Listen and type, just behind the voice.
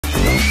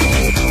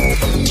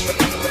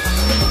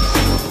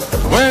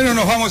Bueno,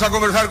 nos vamos a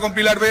conversar con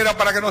Pilar Vera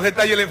para que nos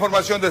detalle la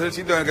información desde el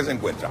sitio en el que se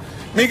encuentra.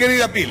 Mi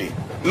querida Pili,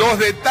 los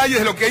detalles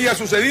de lo que haya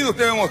sucedido,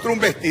 usted me mostró un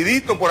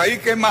vestidito por ahí,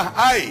 ¿qué más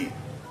hay?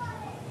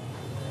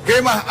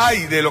 ¿Qué más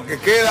hay de lo que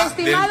queda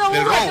del robo?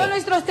 Estimado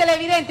nuestros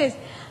televidentes,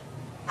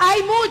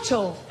 hay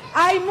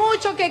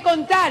mucho que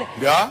contar.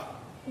 ¿Ya?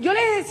 Yo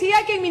les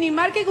decía que en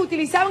Minimarket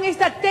utilizaban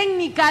esta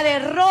técnica de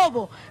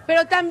robo,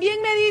 pero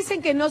también me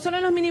dicen que no solo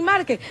en los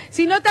Minimarket,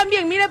 sino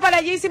también, mire para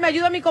allí si me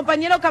ayuda mi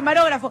compañero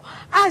camarógrafo,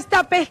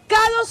 hasta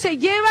pescado se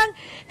llevan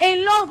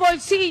en los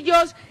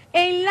bolsillos,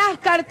 en las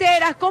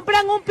carteras,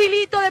 compran un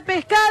pilito de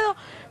pescado,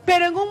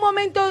 pero en un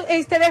momento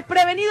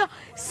desprevenido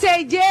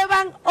se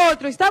llevan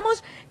otro.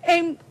 Estamos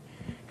en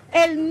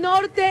el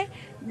norte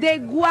de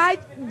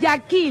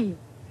Guayaquil,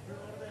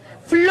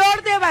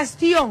 Flor de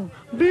Bastión,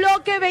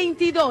 bloque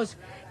 22.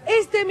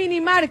 Este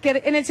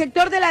Minimarket en el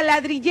sector de la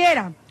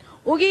Ladrillera.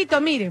 Huguito,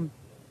 miren,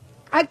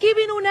 aquí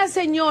vino una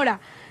señora,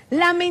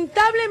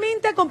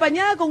 lamentablemente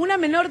acompañada con una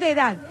menor de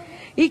edad.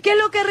 ¿Y qué es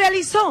lo que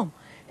realizó?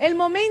 El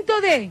momento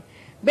de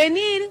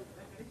venir,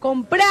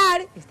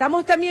 comprar,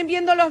 estamos también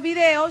viendo los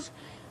videos,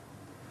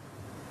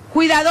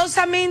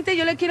 cuidadosamente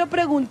yo le quiero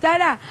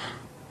preguntar a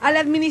la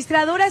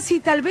administradora si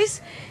tal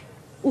vez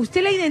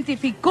usted la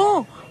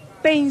identificó,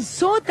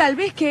 pensó tal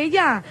vez que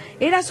ella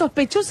era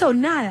sospechosa o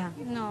nada.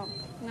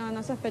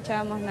 No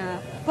sospechábamos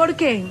nada. ¿Por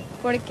qué?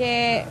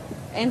 Porque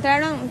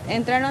entraron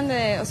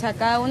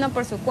cada uno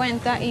por su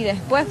cuenta y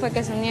después fue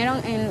que se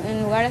unieron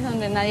en lugares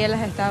donde nadie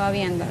las estaba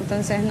viendo.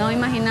 Entonces no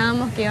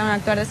imaginábamos que iban a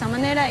actuar de esa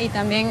manera y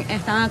también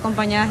estaban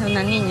acompañadas de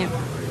una niña.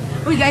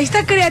 Oiga,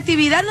 esta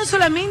creatividad no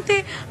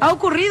solamente ha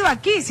ocurrido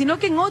aquí, sino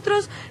que en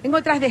otras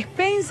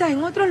despensas,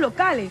 en otros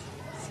locales.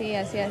 Sí,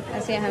 así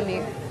es,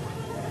 amiga.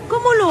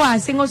 ¿Cómo lo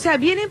hacen? O sea,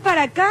 vienen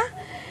para acá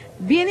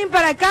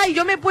y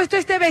yo me he puesto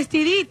este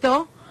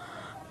vestidito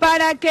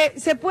para que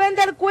se puedan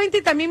dar cuenta,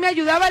 y también me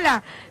ayudaba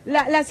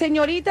la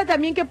señorita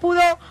también que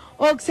pudo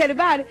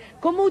observar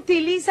cómo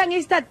utilizan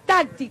esta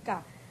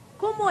táctica.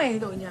 ¿Cómo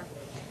es, doña?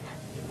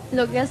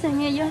 Lo que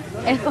hacen ellos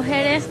es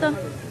coger esto.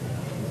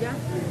 ¿Ya?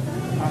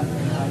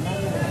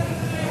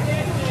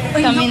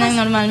 Caminan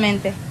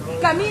normalmente.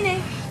 Camine.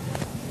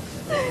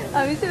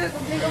 A mí se me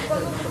complica un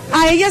poco.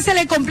 A ella se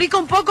le complica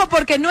un poco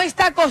porque no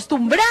está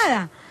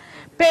acostumbrada.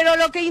 Pero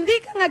lo que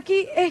indican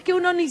aquí es que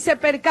uno ni se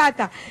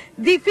percata.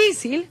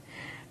 Difícil.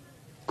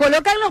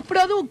 Colocan los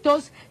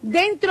productos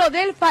dentro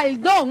del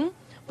faldón,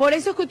 por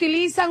eso es que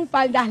utilizan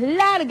faldas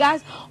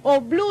largas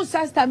o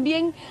blusas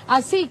también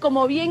así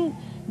como bien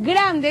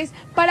grandes,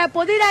 para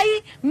poder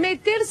ahí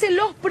meterse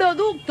los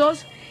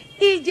productos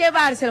y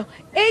llevárselos.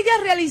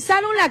 Ellas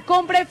realizaron la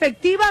compra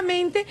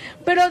efectivamente,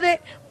 pero de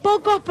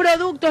pocos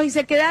productos, y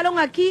se quedaron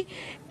aquí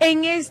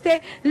en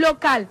este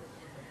local.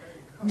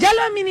 Ya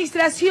la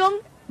administración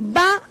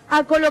va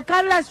a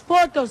colocar las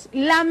fotos,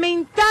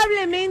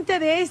 lamentablemente,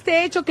 de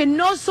este hecho que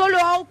no solo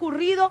ha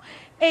ocurrido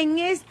en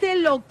este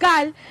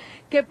local,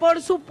 que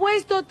por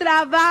supuesto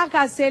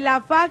trabaja, se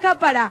la faja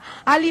para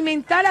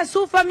alimentar a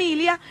su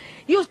familia,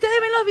 y ustedes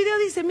ven los videos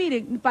y dicen,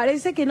 miren,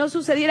 parece que no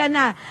sucediera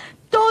nada,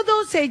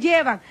 todos se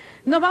llevan.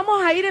 Nos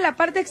vamos a ir en la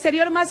parte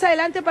exterior más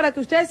adelante para que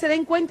ustedes se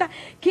den cuenta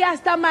que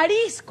hasta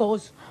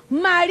mariscos,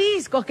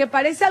 que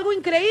parece algo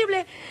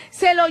increíble,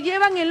 se lo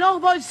llevan en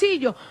los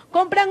bolsillos.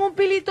 Compran un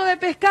pilito de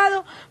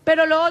pescado,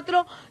 pero lo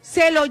otro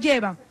se lo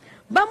llevan.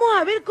 Vamos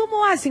a ver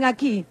cómo hacen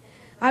aquí,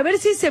 a ver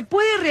si se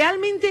puede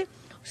realmente,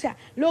 o sea,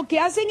 lo que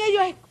hacen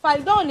ellos es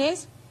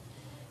faldones,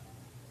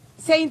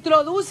 se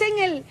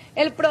introducen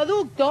el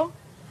producto,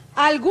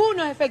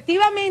 algunos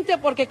efectivamente,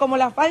 porque como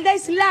la falda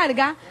es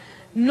larga,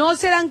 no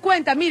se dan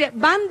cuenta. Mire,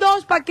 van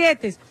 2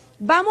 paquetes,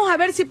 vamos a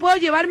ver si puedo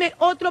llevarme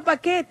otro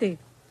paquete.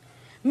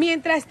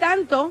 Mientras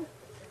tanto,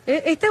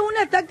 esta es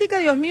una táctica,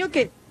 Dios mío,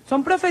 que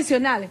son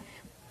profesionales.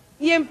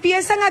 Y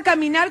empiezan a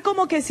caminar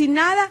como que si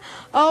nada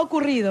ha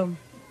ocurrido.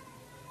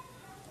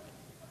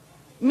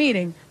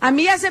 Miren, a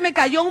mí ya se me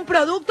cayó un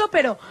producto,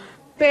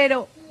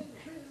 pero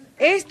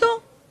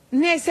esto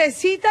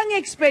necesitan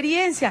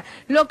experiencia.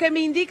 Lo que me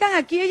indican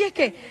aquí ellos es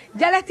que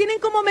ya las tienen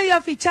como medio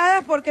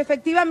afichadas porque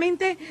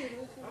efectivamente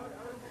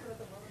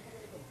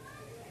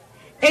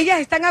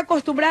ellas están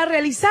acostumbradas a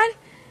realizar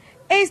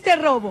este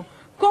robo.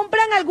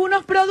 Compran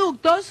algunos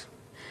productos,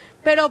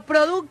 pero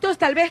productos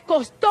tal vez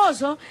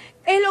costosos,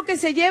 es lo que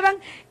se llevan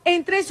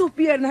entre sus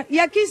piernas. Y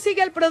aquí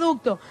sigue el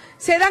producto.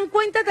 ¿Se dan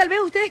cuenta tal vez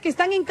ustedes que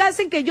están en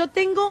casa en que yo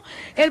tengo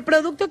el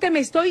producto que me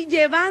estoy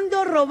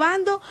llevando,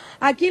 robando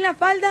aquí en la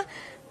falda?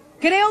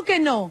 Creo que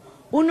no.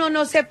 Uno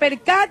no se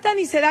percata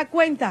ni se da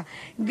cuenta.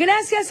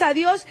 Gracias a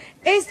Dios,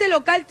 este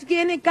local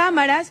tiene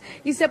cámaras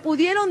y se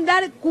pudieron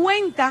dar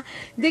cuenta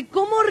de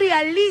cómo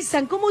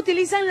realizan, cómo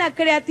utilizan la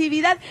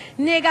creatividad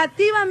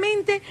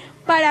negativamente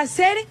para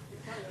hacer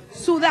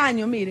su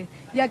daño. Mire,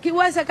 y aquí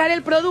voy a sacar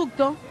el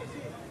producto.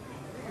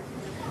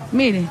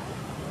 Mire,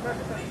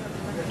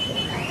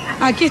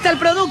 aquí está el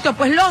producto,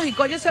 pues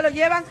lógico, ellos se lo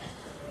llevan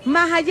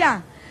más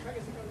allá.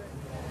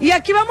 Y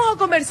aquí vamos a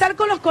conversar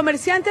con los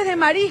comerciantes de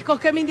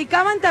mariscos que me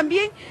indicaban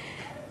también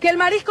que el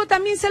marisco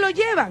también se lo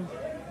llevan.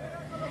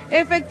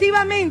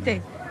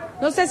 Efectivamente,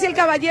 no sé si el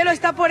caballero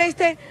está por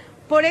este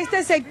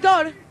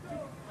sector.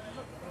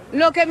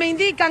 Lo que me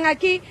indican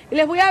aquí,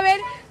 les voy a ver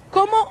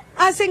cómo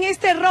hacen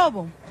este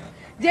robo.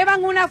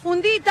 Llevan una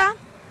fundita,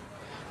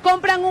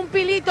 compran un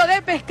pilito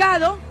de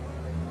pescado,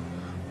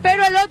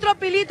 pero el otro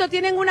pilito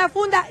tienen una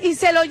funda y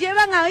se lo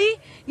llevan ahí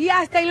y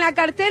hasta en la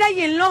cartera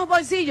y en los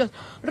bolsillos.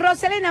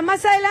 Roselena,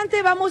 más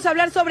adelante vamos a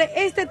hablar sobre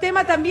este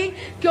tema también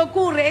que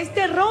ocurre,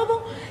 este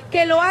robo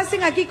que lo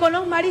hacen aquí con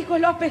los mariscos,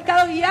 los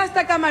pescados y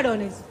hasta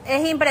camarones.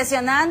 Es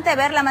impresionante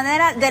ver la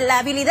manera de la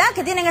habilidad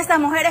que tienen estas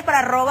mujeres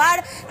para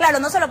robar. Claro,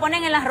 no se lo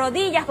ponen en las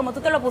rodillas como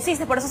tú te lo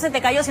pusiste, por eso se te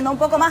cayó, sino un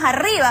poco más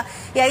arriba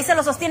y ahí se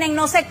lo sostienen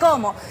no sé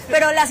cómo.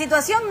 Pero la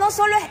situación no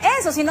solo es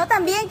eso, sino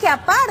también que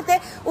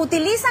aparte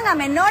utilizan a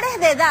menores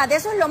de edad.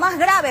 Eso es lo más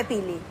grave,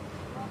 Pili.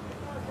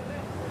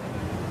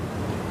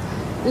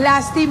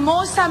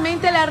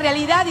 Lastimosamente la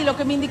realidad y lo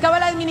que me indicaba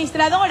la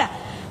administradora,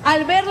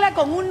 al verla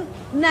con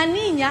una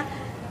niña,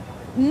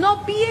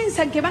 no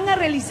piensan que van a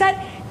realizar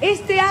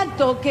este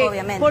acto que,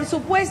 obviamente, por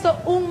supuesto,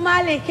 un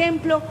mal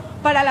ejemplo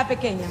para la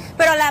pequeña.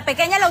 Pero la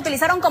pequeña la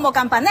utilizaron como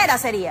campanera,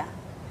 sería.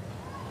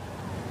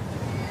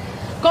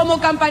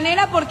 Como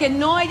campanera porque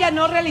ella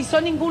no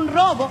realizó ningún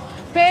robo,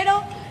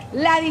 pero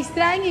la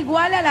distraen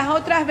igual a las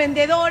otras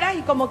vendedoras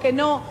y como que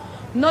no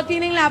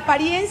tienen la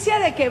apariencia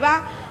de que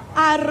va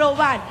a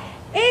robar.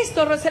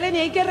 Esto, Roselena,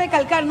 hay que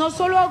recalcar, no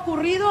solo ha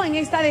ocurrido en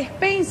esta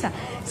despensa,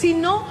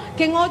 sino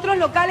que en otros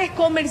locales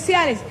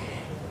comerciales.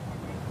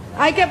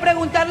 Hay que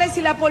preguntarle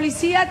si la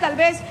policía tal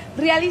vez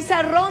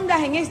realiza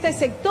rondas en este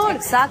sector.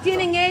 Exacto.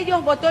 ¿Tienen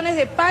ellos botones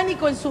de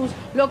pánico en sus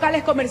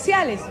locales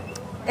comerciales?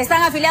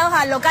 Están afiliados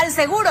al local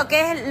seguro,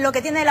 que es lo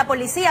que tiene la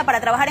policía para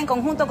trabajar en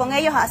conjunto con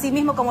ellos, así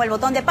mismo como el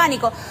botón de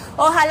pánico.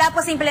 Ojalá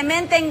pues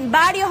implementen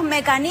varios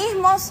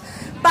mecanismos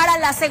para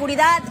la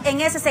seguridad en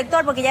ese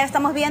sector, porque ya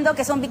estamos viendo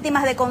que son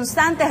víctimas de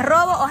constantes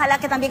robos. Ojalá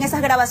que también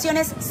esas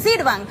grabaciones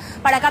sirvan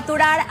para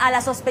capturar a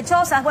las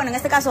sospechosas, bueno, en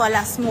este caso a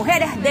las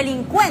mujeres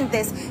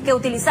delincuentes que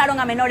utilizaron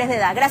a menores de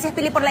edad. Gracias,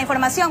 Pili, por la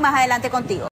información. Más adelante contigo.